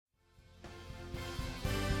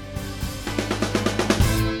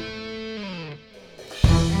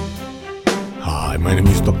My name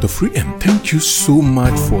is Dr. Free, and thank you so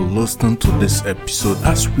much for listening to this episode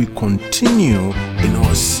as we continue in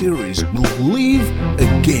our series, Believe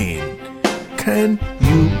Again. Can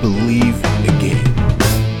you believe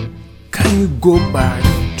again? Can you go back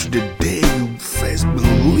to the day you first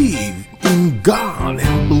believed in God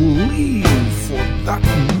and believe for that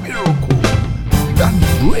miracle,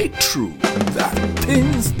 that breakthrough, that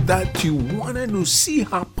things that you wanted to see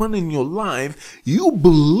happen in your life, you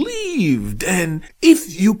believed? And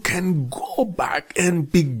if you can go back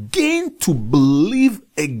and begin to believe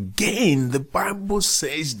again, the Bible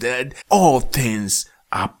says that all things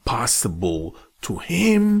are possible to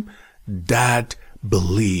him that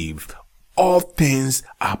believe. All things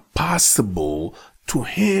are possible to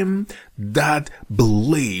him that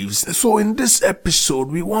believes. So in this episode,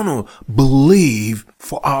 we want to believe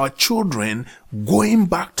for our children going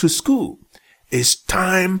back to school. It's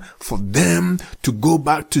time for them to go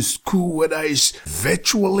back to school, whether it's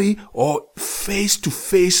virtually or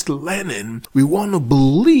face-to-face learning. We want to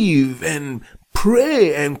believe and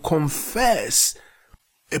pray and confess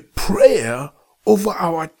a prayer over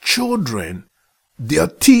our children, their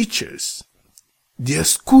teachers, their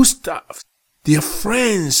school staff, their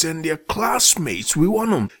friends and their classmates. We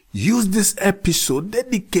want to use this episode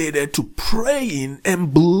dedicated to praying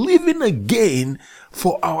and believing again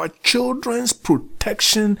for our children's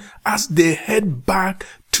protection as they head back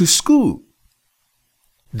to school.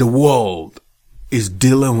 The world is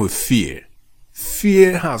dealing with fear.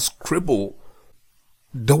 Fear has crippled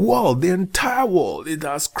the world, the entire world. It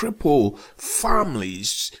has crippled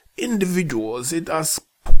families, individuals. It has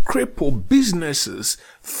crippled businesses.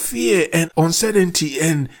 Fear and uncertainty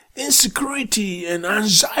and insecurity and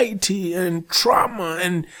anxiety and trauma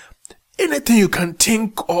and anything you can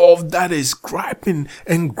think of that is gripping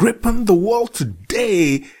the world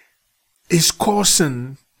today is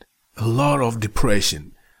causing a lot of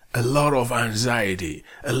depression, a lot of anxiety,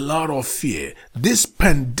 a lot of fear. This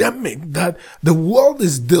pandemic that the world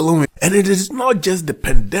is dealing with, and it is not just the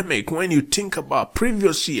pandemic. When you think about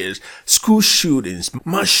previous years, school shootings,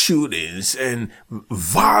 mass shootings, and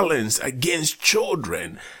violence against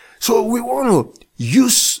children. So we want to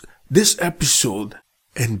use this episode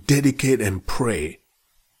and dedicate and pray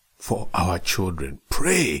for our children.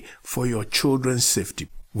 Pray for your children's safety.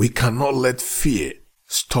 We cannot let fear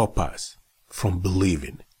stop us from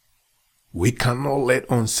believing. We cannot let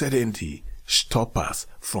uncertainty stop us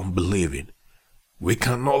from believing. We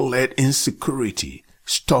cannot let insecurity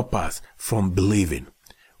stop us from believing.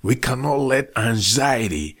 We cannot let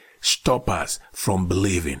anxiety stop us from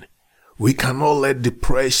believing. We cannot let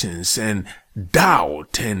depressions and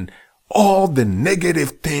doubt and all the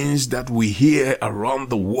negative things that we hear around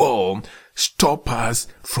the world stop us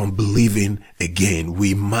from believing again.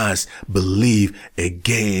 We must believe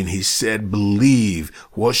again. He said, believe.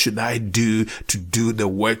 What should I do to do the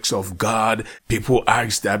works of God? People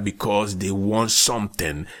ask that because they want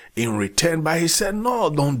something in return. But he said, no,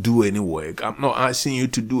 don't do any work. I'm not asking you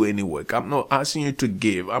to do any work. I'm not asking you to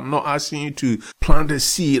give. I'm not asking you to plant a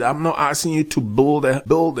seed. I'm not asking you to build a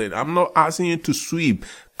building. I'm not asking you to sweep,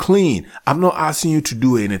 clean. I'm not asking you to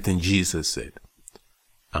do anything, Jesus said.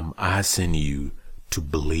 I'm asking you to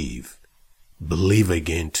believe. Believe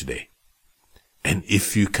again today. And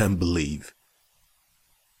if you can believe,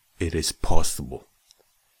 it is possible.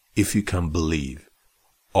 If you can believe,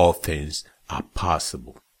 all things are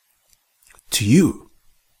possible to you.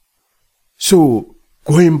 So,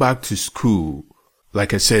 going back to school,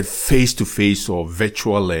 like I said, face-to-face or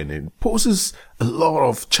virtual learning poses a lot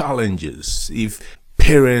of challenges if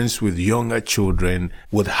parents with younger children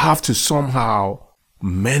would have to somehow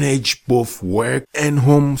manage both work and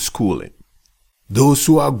homeschooling. Those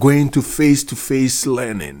who are going to face-to-face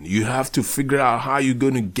learning, you have to figure out how you're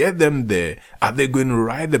going to get them there. Are they going to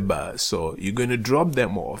ride the bus or you're going to drop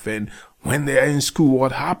them off? And when they are in school,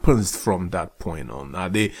 what happens from that point on? Are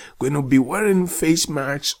they going to be wearing face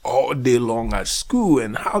masks all day long at school?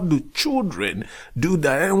 And how do children do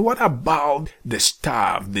that? And what about the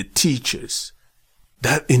staff, the teachers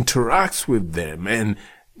that interacts with them and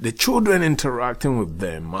the children interacting with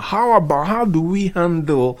them? How do we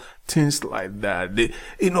handle things like that?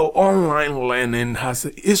 Online learning has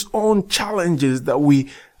its own challenges that we,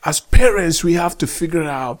 as parents, we have to figure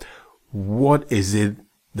out what is it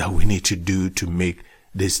that we need to do to make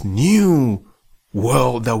this new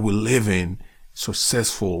world that we live in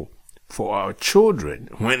successful for our children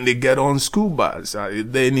when they get on school bus.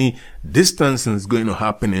 Is there any distancing is going to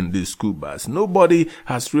happen in this school bus? Nobody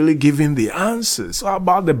has really given the answers. How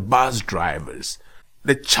about the bus drivers?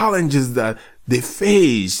 The challenges that they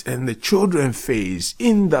face and the children face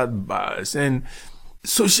in that bus. And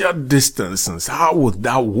social distancing, how would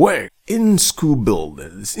that work? In school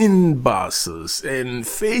buildings, in buses, in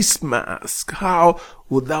face masks, how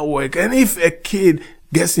would that work? And if a kid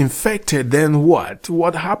gets infected, then what?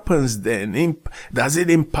 What happens then? Does it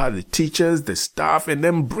impact the teachers, the staff, and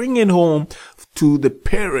then bring it home to the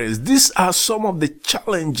parents? These are some of the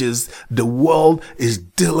challenges the world is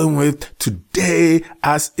dealing with today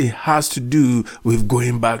as it has to do with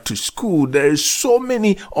going back to school. There is so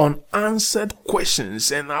many unanswered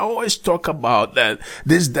questions, and I always talk about that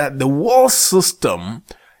the world system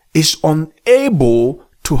is unable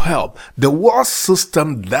to help. The world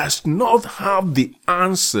system does not have the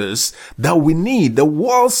answers that we need. The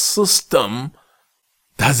world system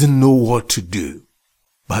doesn't know what to do.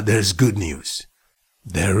 But there's good news.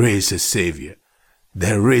 There is a Savior.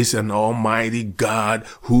 There is an Almighty God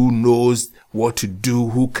who knows what to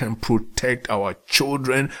do, who can protect our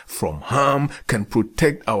children from harm, can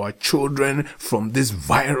protect our children from this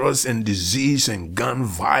virus and disease and gun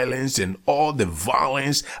violence and all the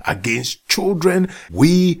violence against children.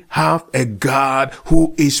 We have a God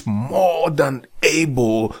who is more than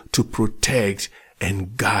able to protect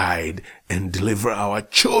and guide and deliver our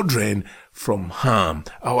children from harm,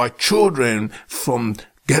 our children from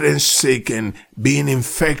getting sick and being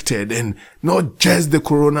infected, and not just the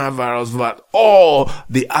coronavirus, but all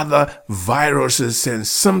the other viruses and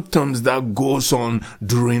symptoms that goes on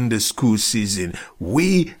during the school season.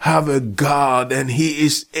 We have a God, and He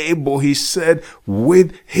is able. He said,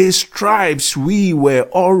 with His stripes, we were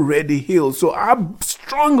already healed. So I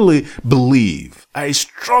strongly believe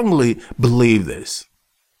this,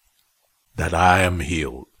 that I am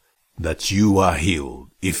healed, that you are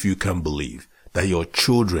healed, if you can believe that your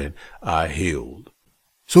children are healed.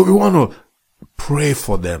 So we want to pray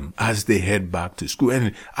for them as they head back to school.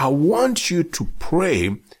 And I want you to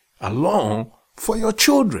pray along for your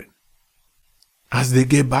children as they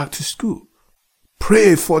get back to school.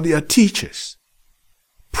 Pray for their teachers.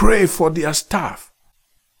 Pray for their staff.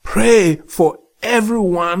 Pray for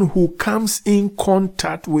everyone who comes in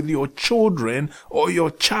contact with your children or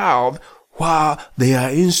your child while they are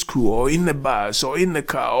in school or in the bus or in the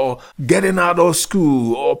car or getting out of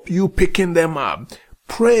school or you picking them up.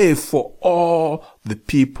 Pray for all the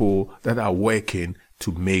people that are working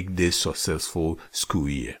to make this successful school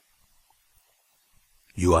year.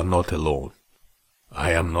 You are not alone.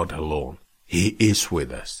 I am not alone. He is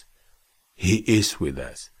with us. He is with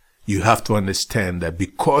us. You have to understand that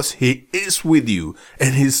because He is with you,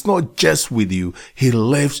 and He's not just with you, He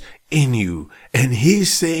lives in you. And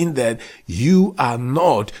He's saying that you are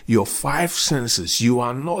not your five senses. You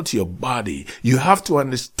are not your body. You have to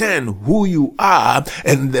understand who you are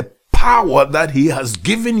and the power that He has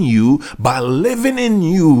given you by living in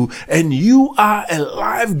you. And you are a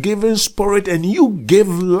life-giving spirit, and you give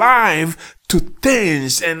life to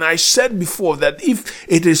things. And I said before that if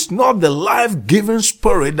it is not the life-giving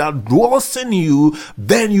spirit that dwells in you,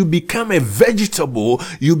 then you become a vegetable.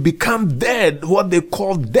 You become dead, what they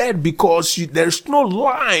call dead, because there's no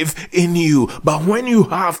life in you. But when you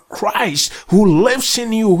have Christ who lives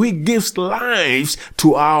in you, He gives life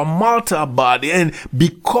to our mortal body. And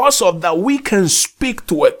because of that, we can speak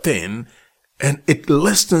to a thing and it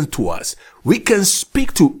listens to us. We can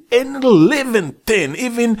speak to any living thing,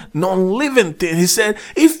 even non-living thing. He said,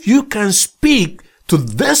 if you can speak to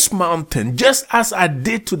this mountain, just as I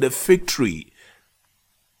did to the fig tree,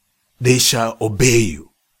 they shall obey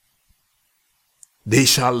you. They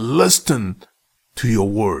shall listen to your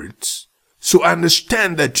words. So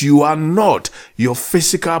understand that you are not your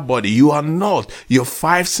physical body. You are not your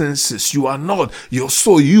five senses. You are not your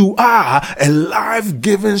soul. You are a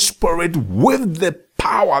life-giving spirit with the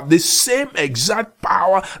power, the same exact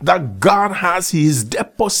power that God has. He's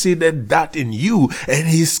deposited that in you, and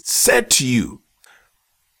He's said to you,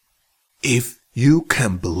 if you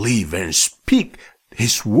can believe and speak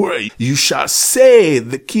His word, you shall say,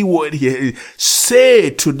 the key word here, say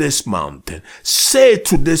to this mountain, say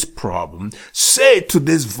to this problem, say to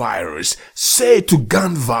this virus, say to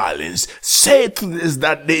gun violence, say to this,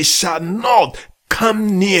 that they shall not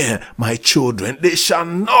come near my children. They shall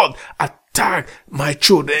not attack my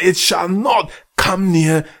children. It shall not come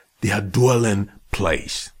near their dwelling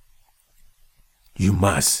place. You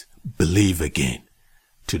must believe again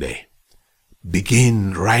today.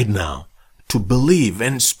 Begin right now to believe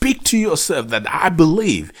and speak to yourself that I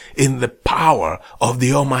believe in the power of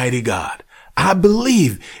the Almighty God. I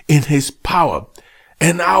believe in His power,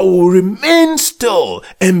 and I will remain still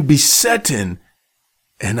and be certain,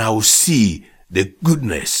 and I will see the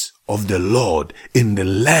goodness of the Lord in the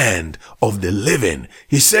land of the living.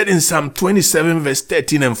 He said in Psalm 27 verse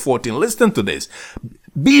 13 and 14, listen to this.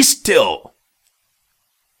 Be still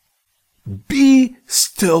Be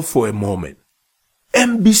still for a moment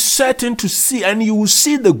and be certain to see, and you will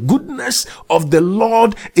see the goodness of the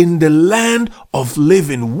Lord in the land of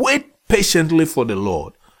living. Wait patiently for the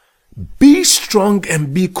Lord. Be strong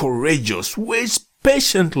and be courageous. Wait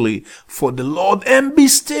patiently for the Lord and be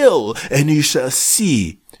still, and you shall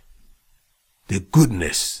see the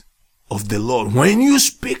goodness of the Lord. When you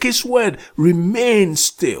speak His word, remain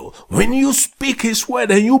still. When you speak His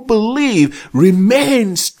word and you believe,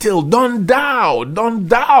 remain still. Don't doubt. Don't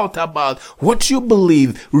doubt about what you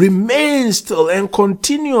believe. Remain still and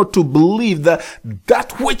continue to believe that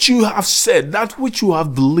that which you have said, that which you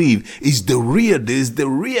have believed is the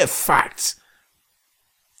real facts.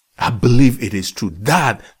 I believe it is true.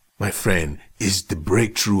 That, my friend, is the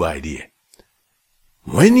breakthrough idea.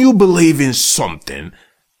 When you believe in something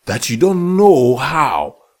that you don't know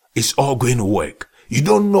how it's all going to work, you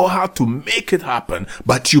don't know how to make it happen,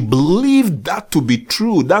 but you believe that to be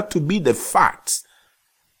true, that to be the facts,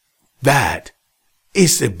 that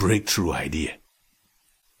is a breakthrough idea.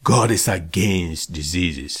 God is against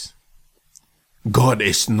diseases. God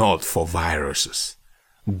is not for viruses.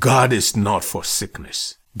 God is not for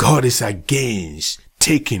sickness. God is against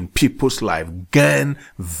taking people's life, gun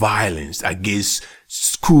violence against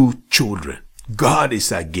school children. God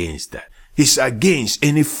is against that. He's against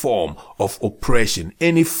any form of oppression,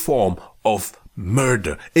 any form of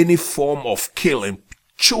murder, any form of killing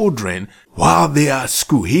children while they are at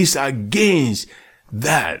school. He's against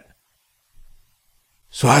that.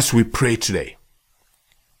 So as we pray today,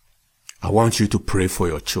 I want you to pray for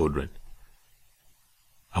your children.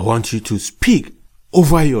 I want you to speak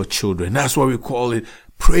over your children. That's why we call it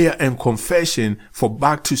prayer and confession for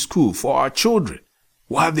back to school, for our children,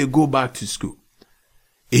 while they go back to school.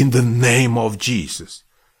 In the name of Jesus.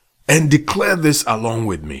 And declare this along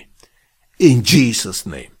with me. In Jesus'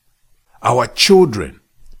 name. Our children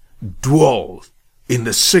dwell in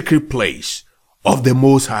the secret place of the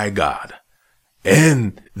Most High God,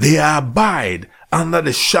 and they abide under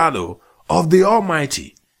the shadow of the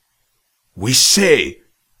Almighty. We say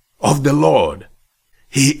of the Lord,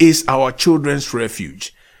 He is our children's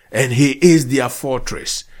refuge, and He is their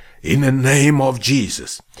fortress. In the name of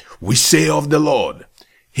Jesus, we say of the Lord,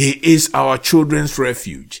 He is our children's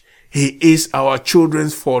refuge. He is our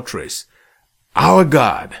children's fortress. Our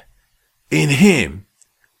God, in Him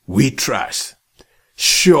we trust.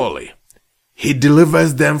 Surely He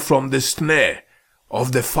delivers them from the snare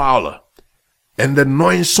of the fowler and the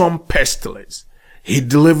noisome pestilence. He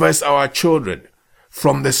delivers our children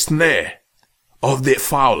from the snare of the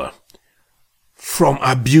fowler, from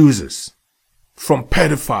abusers, from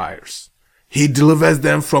pedophiles. He delivers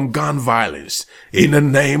them from gun violence. In the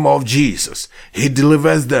name of Jesus, He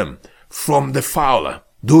delivers them from the fowler,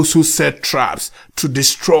 those who set traps to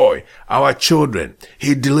destroy our children.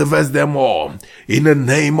 He delivers them all. In the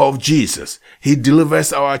name of Jesus, He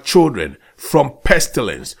delivers our children from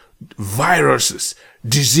pestilence, viruses,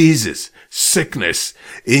 diseases, sickness.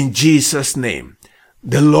 In Jesus' name,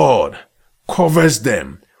 the Lord covers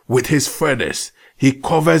them with His feathers. He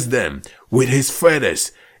covers them with His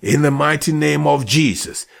feathers. In the mighty name of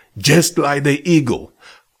Jesus, just like the eagle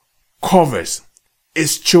covers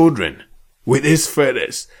its children with His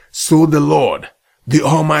feathers, so the Lord, the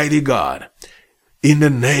Almighty God, in the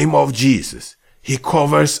name of Jesus, He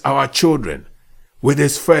covers our children with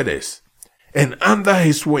His feathers, and under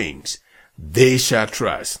His wings they shall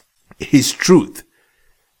trust. His truth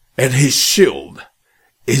and His shield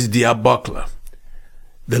is their buckler.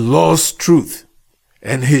 The Lord's truth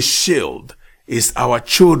and His shield is our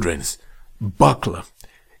children's buckler.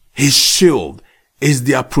 His shield is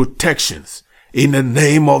their protections. In the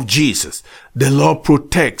name of Jesus, the Lord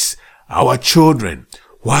protects our children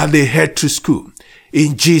while they head to school.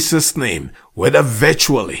 In Jesus' name, whether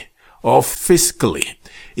virtually or physically,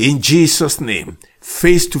 in Jesus' name,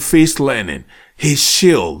 face-to-face learning, His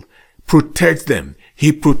shield protects them.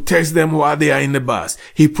 He protects them while they are in the bus.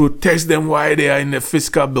 He protects them while they are in the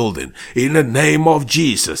physical building. In the name of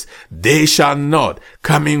Jesus, they shall not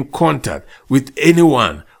come in contact with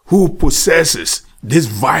anyone who possesses this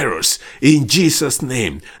virus. In Jesus'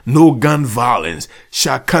 name, no gun violence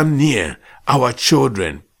shall come near our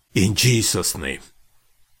children. In Jesus' name.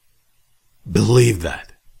 Believe that.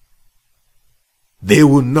 They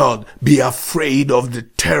will not be afraid of the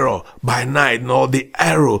terror by night, nor the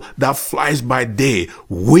arrow that flies by day.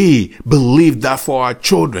 We believe that for our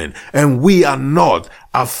children, and we are not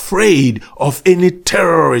afraid of any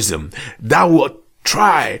terrorism that will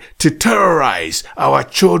try to terrorize our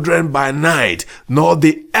children by night, nor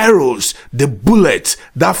the arrows, the bullets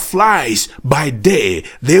that flies by day.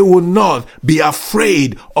 They will not be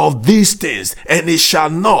afraid of these things, and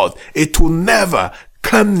it will never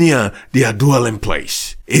come near their dwelling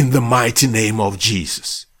place. In the mighty name of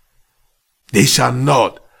Jesus. They shall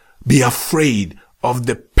not be afraid of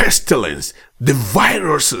the pestilence, the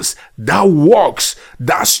viruses that walks,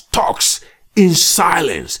 that stalks in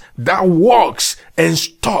silence, that walks and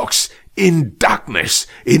stalks in darkness,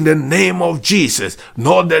 in the name of Jesus,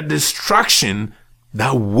 nor the destruction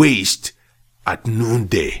that wastes at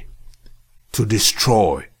noonday to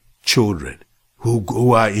destroy children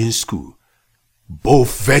who are in school,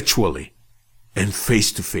 both virtually and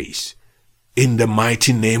face to face. In the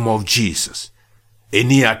mighty name of Jesus,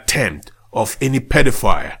 any attempt of any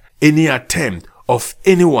pedophile, any attempt of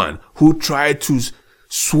anyone who tried to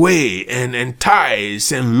sway and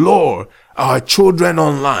entice and lure our children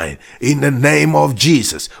online, in the name of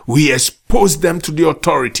Jesus, we expose them to the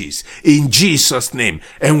authorities in Jesus' name,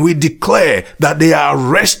 and we declare that they are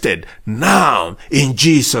arrested now in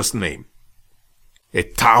Jesus' name.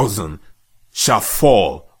 1,000 shall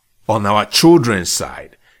fall on our children's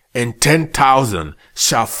side, and 10,000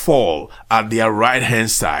 shall fall at their right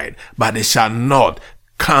hand side, but they shall not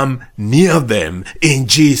come near them in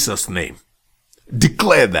Jesus' name.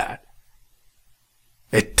 Declare that.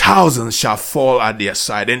 1,000 shall fall at their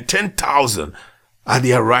side, and 10,000 at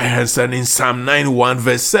their right hand side in Psalm 91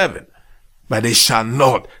 verse 7. But they shall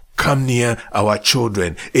not come near our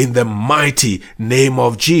children in the mighty name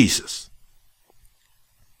of Jesus.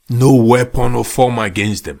 No weapon will form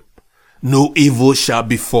against them. No evil shall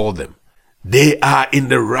befall them. They are in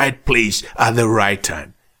the right place at the right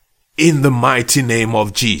time. In the mighty name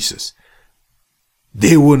of Jesus.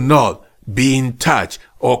 They will not be in touch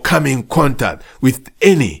or come in contact with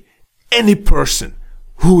any person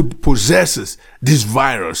who possesses this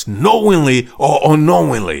virus, knowingly or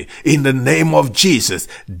unknowingly. In the name of Jesus,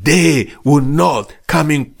 they will not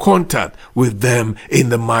come in contact with them in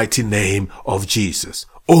the mighty name of Jesus.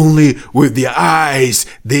 Only with their eyes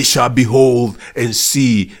they shall behold and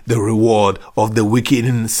see the reward of the wicked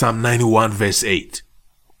in Psalm 91 verse 8.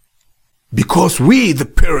 Because we, the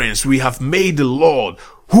parents, we have made the Lord,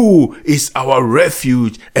 who is our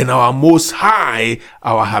refuge and our most high,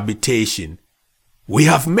 our habitation. We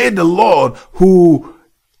have made the Lord, who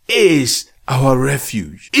is our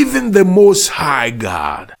refuge, even the most high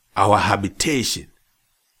God, our habitation.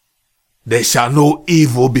 There shall no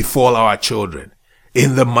evil befall our children.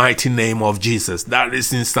 In the mighty name of Jesus. That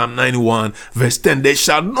is in Psalm 91 verse 10. There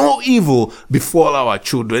shall no evil befall our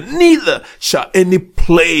children, neither shall any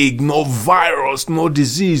plague, nor virus, nor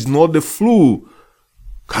disease, nor the flu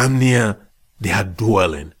come near their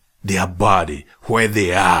dwelling, their body, where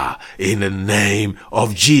they are, in the name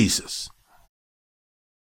of Jesus.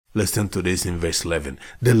 Listen to this in verse 11.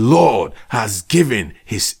 The Lord has given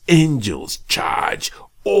his angels charge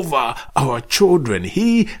over our children.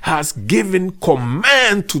 He has given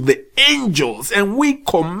command to the angels, and we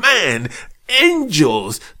command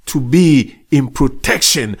angels to be in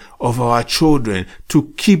protection of our children,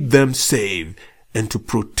 to keep them safe and to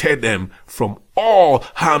protect them from all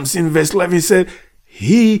harms. In verse 11 he said,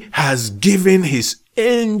 he has given his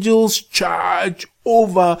angels charge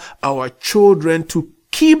over our children to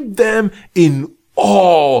keep them in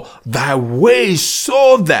all thy ways,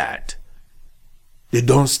 so that they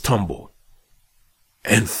don't stumble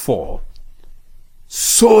and fall,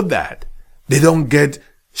 so that they don't get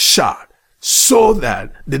shot, so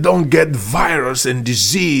that they don't get virus and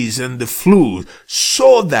disease and the flu,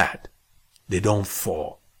 so that they don't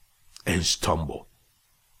fall and stumble.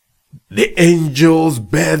 The angels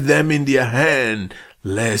bear them in their hand,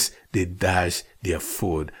 lest they dash their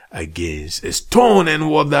foot against a stone. And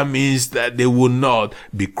what that means, that they will not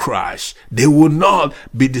be crushed. They will not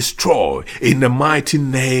be destroyed in the mighty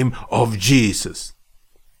name of Jesus.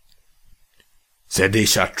 Said they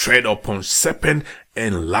shall tread upon serpent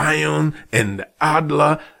and lion and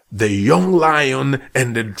adder, the young lion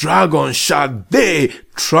and the dragon shall they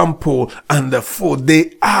trample underfoot.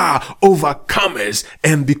 They are overcomers,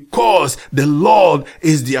 and because the Lord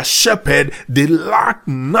is their shepherd, they lack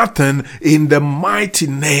nothing in the mighty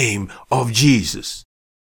name of Jesus.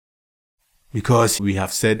 Because we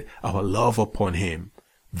have set our love upon him,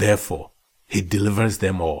 therefore he delivers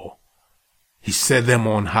them all. He set them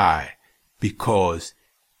on high, because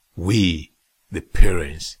we, the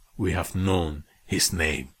parents, we have known his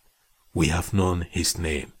name. We have known his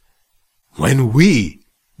name. When we,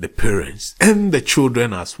 the parents and the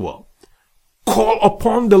children as well, call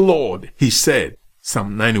upon the Lord, he said,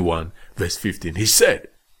 Psalm 91 verse 15, he said,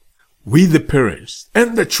 we the parents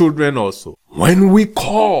and the children also, when we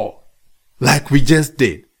call like we just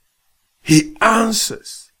did, he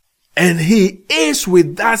answers. And he is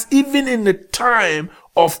with us even in the time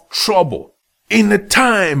of trouble, in the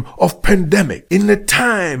time of pandemic, in the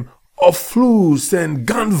time of flus and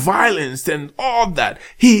gun violence and all that.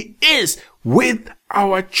 He is with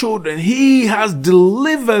our children. He has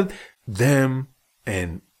delivered them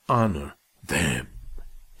and honor them.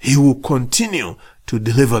 He will continue to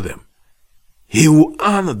deliver them. He will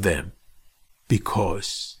honor them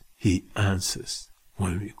because he answers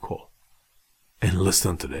when we call. And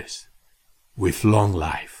listen to this. With long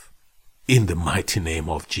life, in the mighty name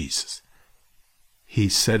of Jesus, he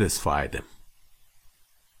satisfied them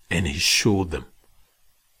and he showed them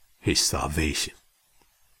his salvation.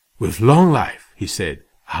 With long life, he said,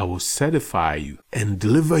 I will satisfy you and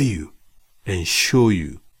deliver you and show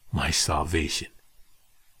you my salvation.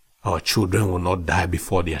 Our children will not die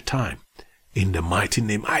before their time. In the mighty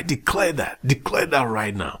name, I declare that. Declare that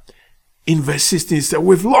right now. In verse 16, he said,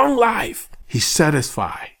 with long life, he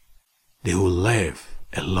satisfied. They will live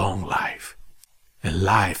a long life. A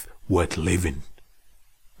life worth living.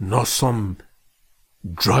 Not some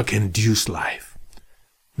drug-induced life.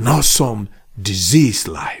 Not some diseased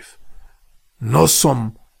life. Not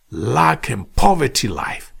some lack and poverty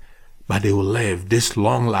life. But they will live. This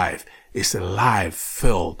long life is a life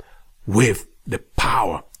filled with the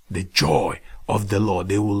power, the joy of the Lord.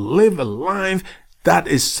 They will live a life that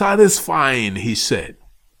is satisfying, he said.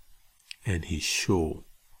 And he showed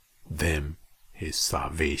them his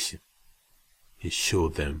salvation. He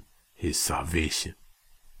showed them his salvation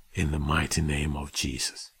in the mighty name of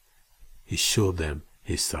Jesus. He showed them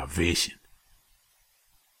his salvation,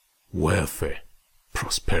 welfare,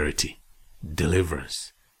 prosperity,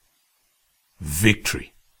 deliverance,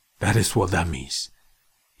 victory. That is what that means.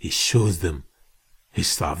 He shows them his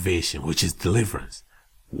salvation, which is deliverance,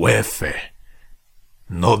 welfare,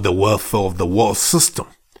 not the welfare of the world system,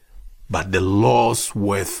 but the Lord's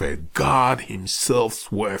welfare, God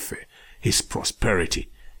himself's welfare, his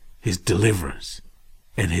prosperity, his deliverance,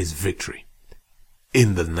 and his victory.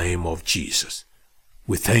 In the name of Jesus,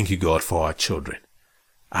 we thank you, God, for our children.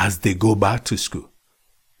 As they go back to school,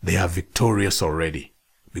 they are victorious already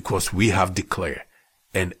because we have declared,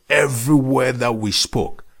 and every word that we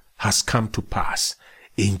spoke has come to pass.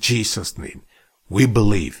 In Jesus' name, we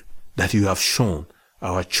believe that you have shown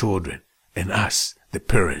our children and us, the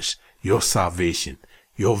parents, your salvation,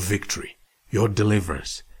 your victory, your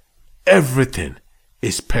deliverance. Everything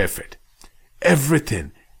is perfect.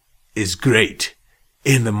 Everything is great.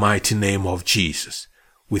 In the mighty name of Jesus,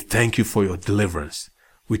 we thank you for your deliverance.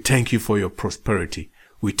 We thank you for your prosperity.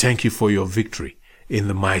 We thank you for your victory. In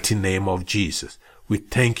the mighty name of Jesus, we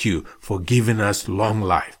thank you for giving us long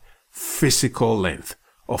life, physical length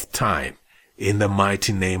of time. In the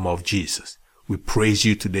mighty name of Jesus, we praise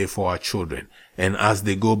you today for our children. And as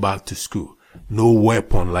they go back to school, no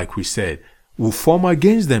weapon, like we said, will form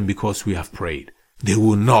against them because we have prayed. They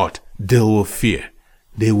will not deal with fear.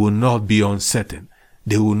 They will not be uncertain.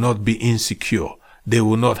 They will not be insecure. They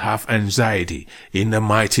will not have anxiety in the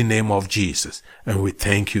mighty name of Jesus. And we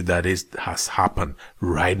thank you that it has happened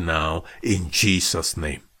right now in Jesus'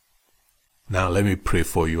 name. Now let me pray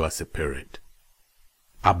for you as a parent.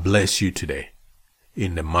 I bless you today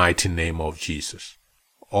in the mighty name of Jesus.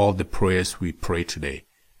 All the prayers we pray today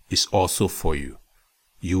is also for you.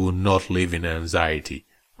 You will not live in anxiety.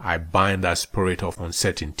 I bind that spirit of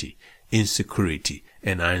uncertainty, insecurity,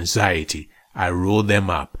 and anxiety. I roll them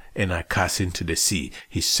up and I cast into the sea.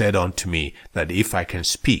 He said unto me that if I can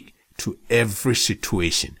speak to every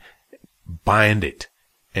situation, bind it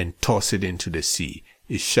and toss it into the sea,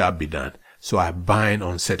 it shall be done. So I bind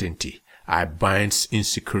uncertainty. I bind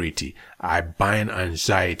insecurity. I bind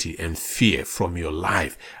anxiety and fear from your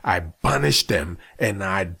life. I banish them and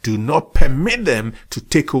I do not permit them to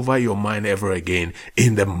take over your mind ever again.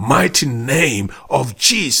 In the mighty name of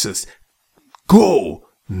Jesus, go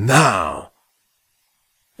now.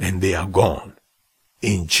 And they are gone.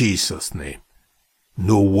 In Jesus' name.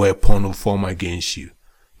 No weapon will form against you.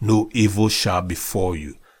 No evil shall befall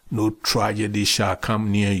you. No tragedy shall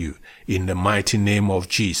come near you. In the mighty name of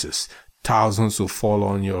Jesus. Thousands will fall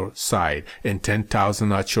on your side and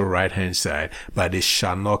 10,000 at your right hand side, but it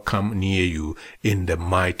shall not come near you. In the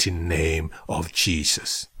mighty name of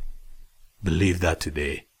Jesus. Believe that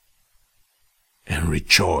today. And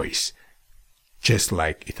rejoice. Just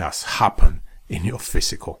like it has happened in your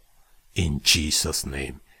physical. In Jesus'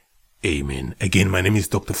 name. Amen. Again, my name is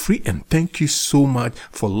Dr. Free and thank you so much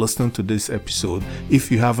for listening to this episode.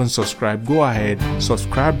 If you haven't subscribed, go ahead,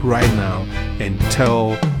 subscribe right now and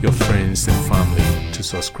tell your friends and family to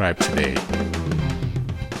subscribe today.